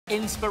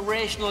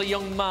inspirational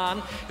young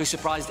man who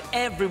surprised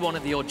everyone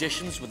at the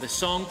auditions with a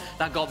song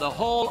that got the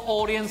whole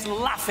audience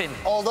laughing.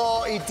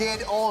 Although he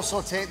did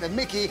also take the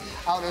mickey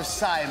out of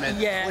Simon,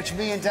 which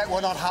me and Dec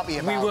were not happy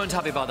about. We weren't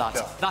happy about that.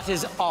 No. That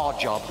is our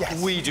job.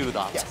 Yes. We do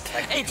that. Yes.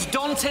 It's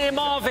Dante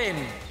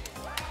Marvin.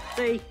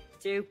 3,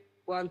 2,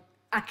 1,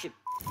 action.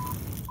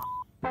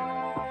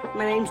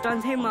 My name's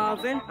Dante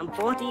Marvin. I'm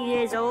 14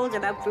 years old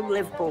and I'm from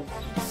Liverpool.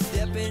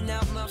 Stepping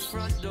out my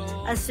front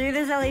door. As soon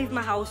as I leave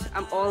my house,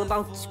 I'm all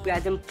about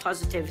spreading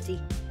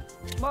positivity.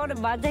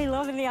 Morning, man. They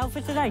loving the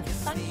outfit today.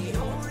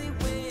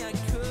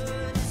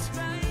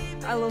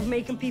 I love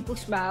making people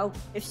smile.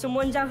 If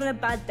someone's having a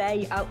bad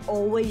day, I'll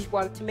always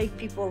want to make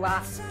people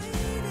laugh.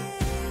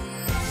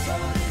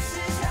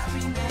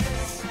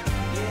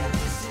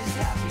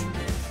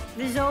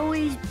 There's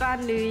always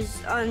bad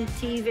news on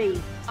TV.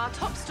 Our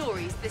top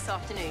stories this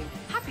afternoon.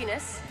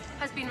 Happiness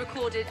has been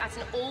recorded at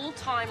an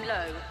all-time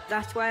low.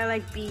 That's why I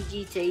like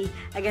BGT.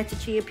 I get to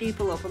cheer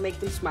people up and make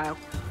them smile.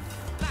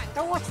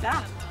 Don't watch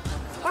that.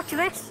 Watch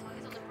this. It's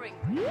on the brink.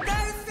 Don't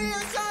feel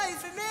sorry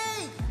for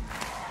me,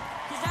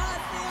 'cause I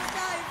feel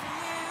sorry for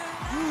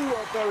you. You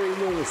are very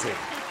naughty.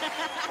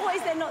 What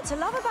is there not to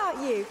love about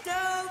you?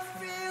 Don't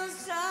feel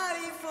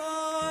sorry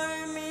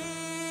for me.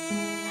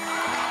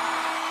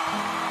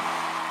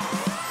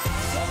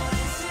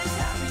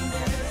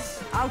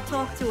 I'll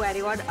talk to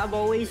anyone. I'm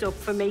always up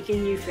for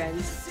making new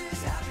friends.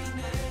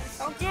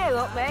 Don't cheer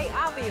up, mate.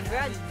 I'll be your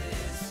friend.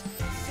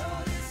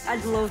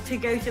 I'd love to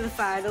go to the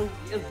final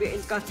of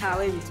Britain's Got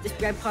Talent to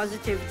spread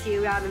positivity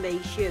around the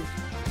nation.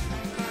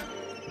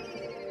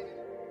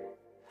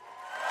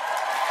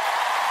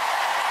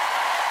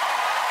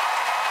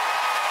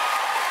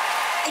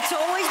 It's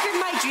always been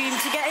my dream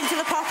to get into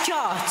the pop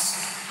charts.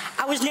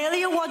 I was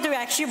nearly a One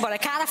Direction, but I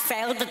kind of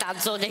failed the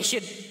dance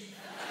audition.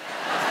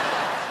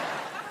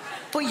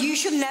 But you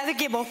should never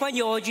give up on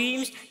your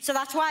dreams, so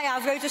that's why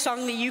I've wrote a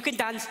song that you can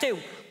dance to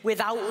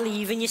without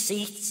leaving your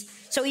seats.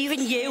 So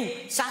even you,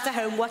 sat at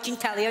home watching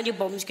telly on your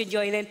bums, can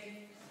join in.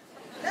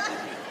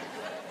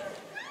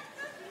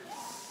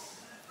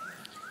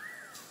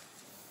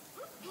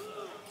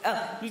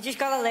 Oh, you just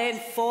gotta learn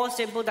 4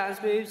 simple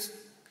dance moves.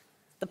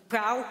 The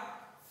prow,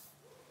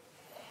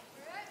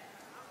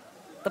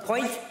 the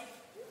point,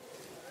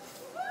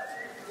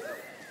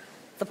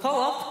 the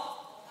pull-up,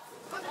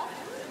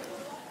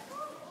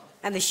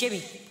 and the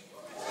shimmy.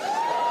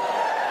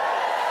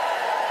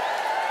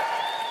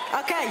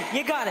 Okay,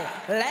 you got it.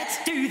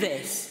 Let's do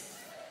this.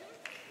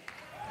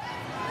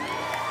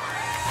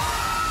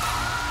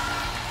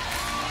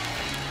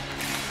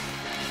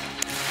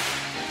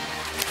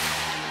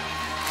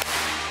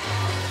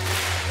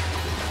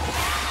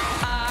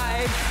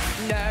 I'm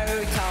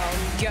no Tom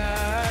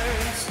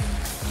Jones.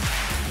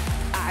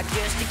 I'm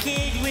just a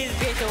kid with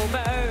brittle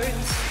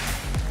bones.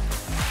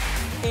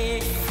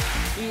 If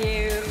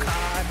you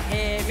can't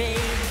hear me,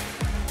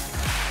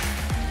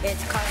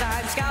 it's 'cause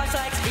I'm Scouse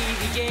like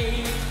Stevie G.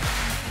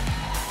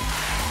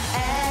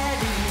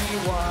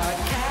 Anyone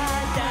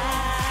can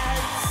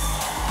dance.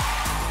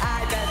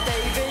 I bet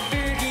David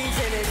Boogie's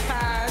in his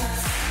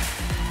pants.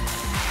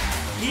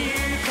 You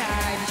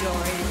can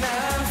join the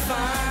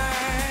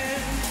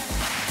fun,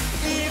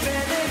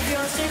 even if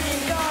you're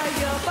sitting on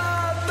your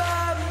bum,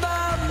 bum,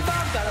 bum,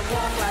 bum. Gotta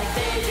walk like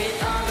David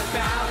on the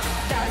ground,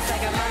 dance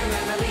like a Marvin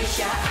and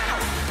Alicia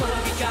out. Pull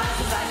up your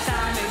trousers like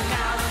Simon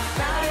Cowell.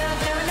 Now you're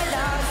doing the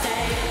Dante.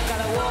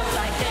 Gotta walk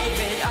like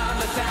David on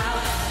the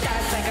ground,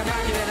 dance like a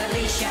Marvin and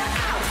Alicia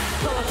out.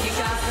 Pull up your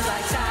trousers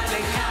like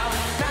Simon Cowell.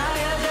 Now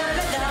you're doing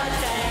the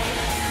Dante.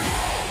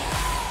 Hey,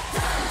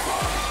 Dante,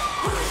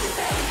 who's your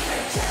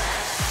favorite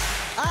judge?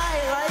 I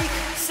like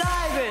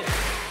Simon.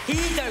 He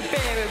don't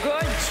bear a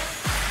grudge.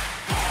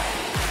 Hey,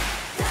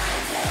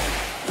 Dante,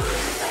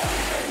 who's your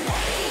favorite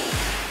lady?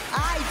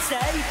 I'd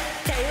say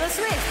Taylor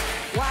Swift.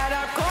 Why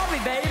not call me,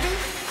 baby?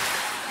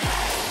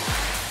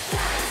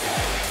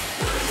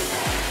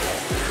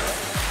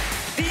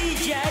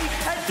 BJ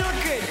and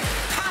Duncan.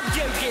 I'm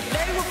joking,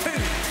 they were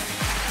poo.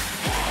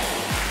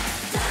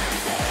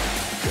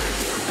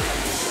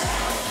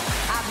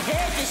 I'm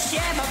here to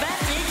share my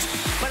message,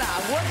 but I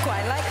would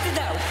quite like to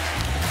know.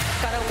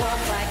 Gotta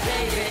walk like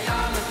David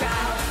on the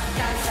ground,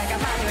 dance like a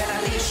Marvin and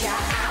Alicia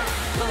out.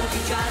 Pull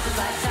your trousers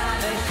like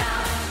Simon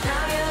Cowell.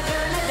 Now you're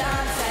gonna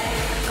dance.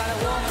 Gotta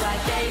walk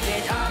like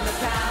David on the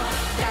ground,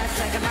 dance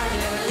like a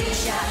Marvin and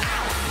Alicia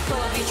out.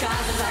 Pull your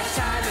trousers like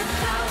Simon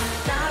Cowell.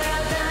 Now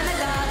you're gonna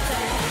dance.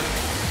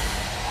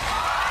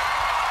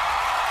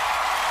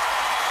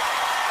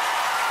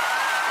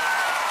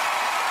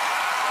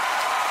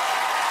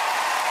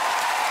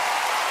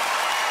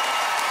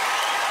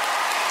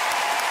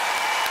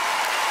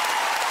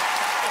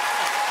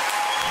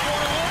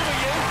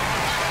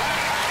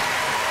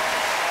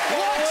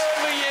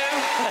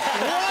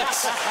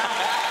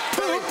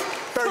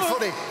 Very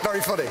funny,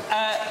 very funny.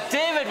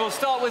 David, we'll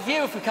start with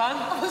you if we can.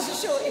 I wasn't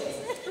sure.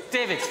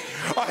 David.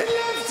 I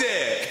loved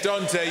it.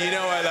 Dante, you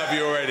know I love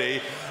you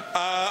already.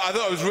 I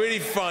thought it was really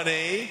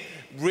funny.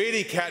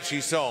 really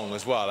catchy song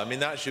as well. I mean,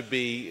 that should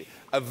be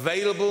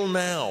available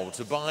now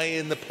to buy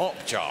in the pop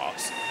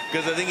charts,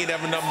 because I think you'd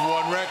have a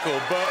 #1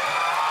 record. But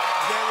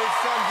there is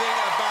something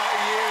about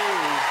you.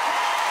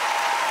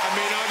 I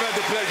mean, I've had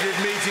the pleasure of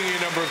meeting you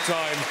a number of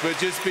times, but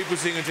just people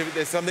seeing on TV,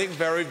 there's something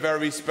very,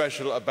 very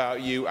special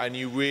about you, and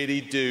you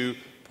really do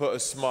put a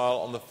smile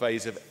on the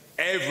face of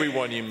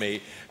everyone you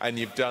meet, and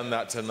you've done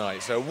that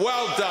tonight. So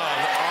well done.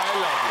 I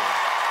love you.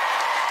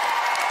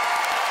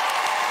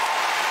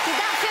 Did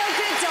that feel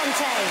good,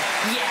 Dante?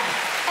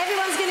 Yeah.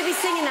 Everyone's going to be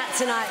singing that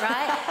tonight,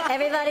 right?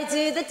 Everybody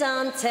do the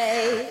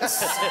Dante.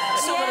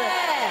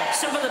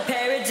 Some of the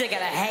parents are going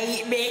to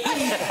hate me.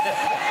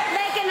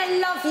 They're going to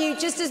love you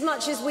just as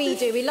much as we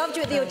do. We loved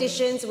you at the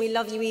auditions, and we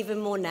love you even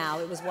more now.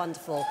 It was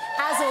wonderful,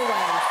 as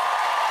always.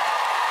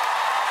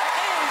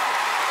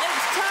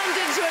 It's turned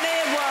into an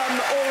earworm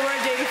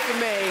already for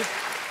me.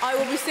 I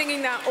will be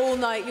singing that all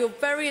night. You're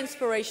very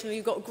inspirational.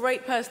 You've got a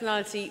great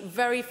personality,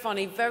 very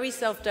funny, very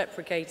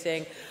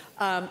self-deprecating.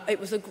 It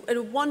was a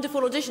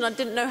wonderful audition. I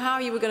didn't know how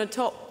you were going to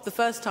top the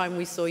first time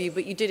we saw you,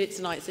 but you did it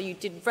tonight, so you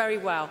did very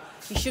well.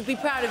 You should be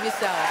proud of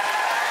yourself.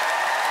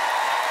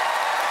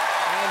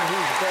 And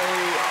he's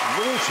very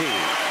naughty.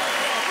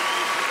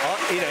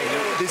 You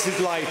know, this is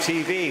live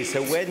TV,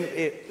 so when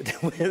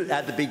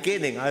at the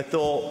beginning I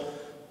thought,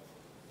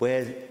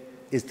 where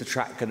is the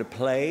track going to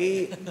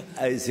play?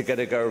 Is it going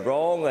to go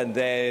wrong? And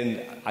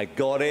then I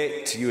got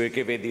it. You were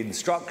giving the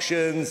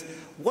instructions.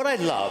 What I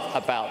love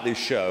about this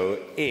show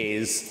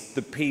is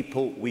the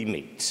people we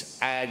meet.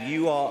 And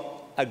you are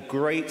a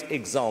great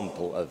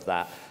example of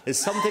that. There's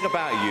something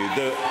about you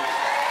that,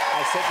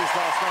 I said this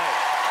last night,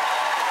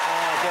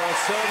 there are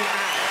certain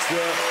acts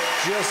that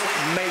just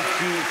make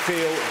you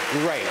feel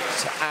great.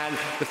 And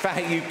the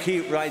fact you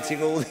keep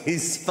writing all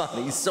these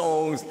funny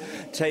songs,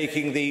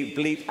 taking the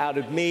bleep out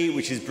of me,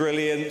 which is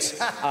brilliant.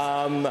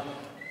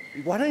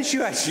 Why don't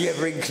you actually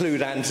ever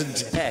include Ant and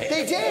Dec?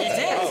 They did.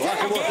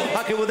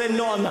 Okay, well, then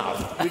not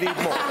enough. We need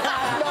more.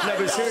 No,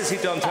 but seriously,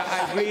 Dante,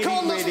 I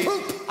really,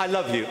 I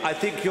love you. I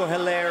think you're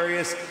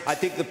hilarious. I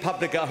think the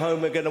public at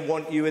home are going to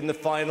want you in the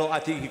final. I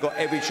think you've got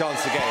every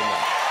chance to get in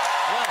there.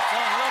 Well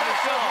done, lovely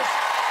job.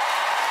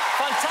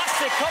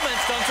 Fantastic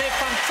comments, Dante,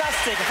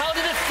 fantastic. How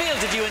did it feel?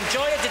 Did you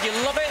enjoy it? Did you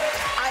love it?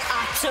 I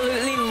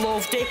absolutely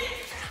loved it.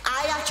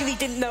 I actually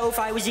didn't know if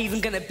I was even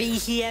going to be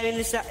here in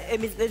the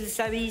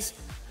series.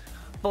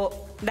 But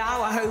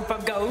now I hope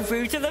I'm going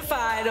through to the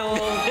final.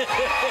 Well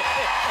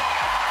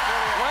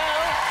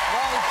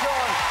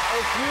done.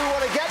 If you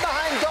want to get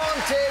behind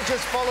Dante,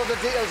 just follow the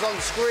details on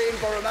screen.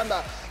 But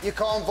remember, you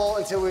can't vote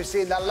until we've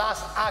seen the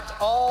last act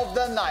of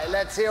the night.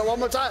 Let's hear it one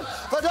more time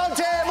for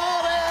Dante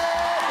Marvin!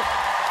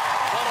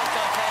 Well done,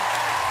 Dante.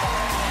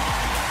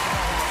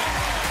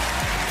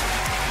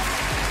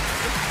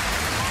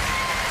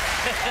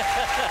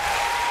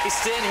 He's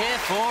staying here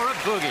for a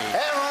boogie.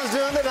 Everyone's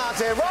doing the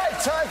Dante. Right,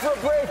 time for a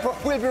break, but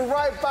we'll be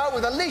right back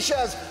with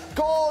Alicia's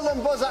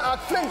Golden Buzzer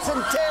Act,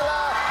 Flinton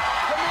Taylor,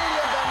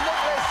 Chameleon, the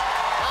Necklace,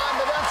 and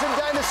the Dancing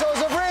Dinosaurs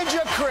of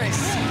Ranger Chris.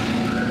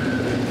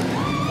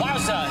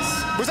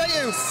 Wowzers. Was that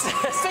you?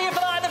 See you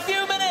for that.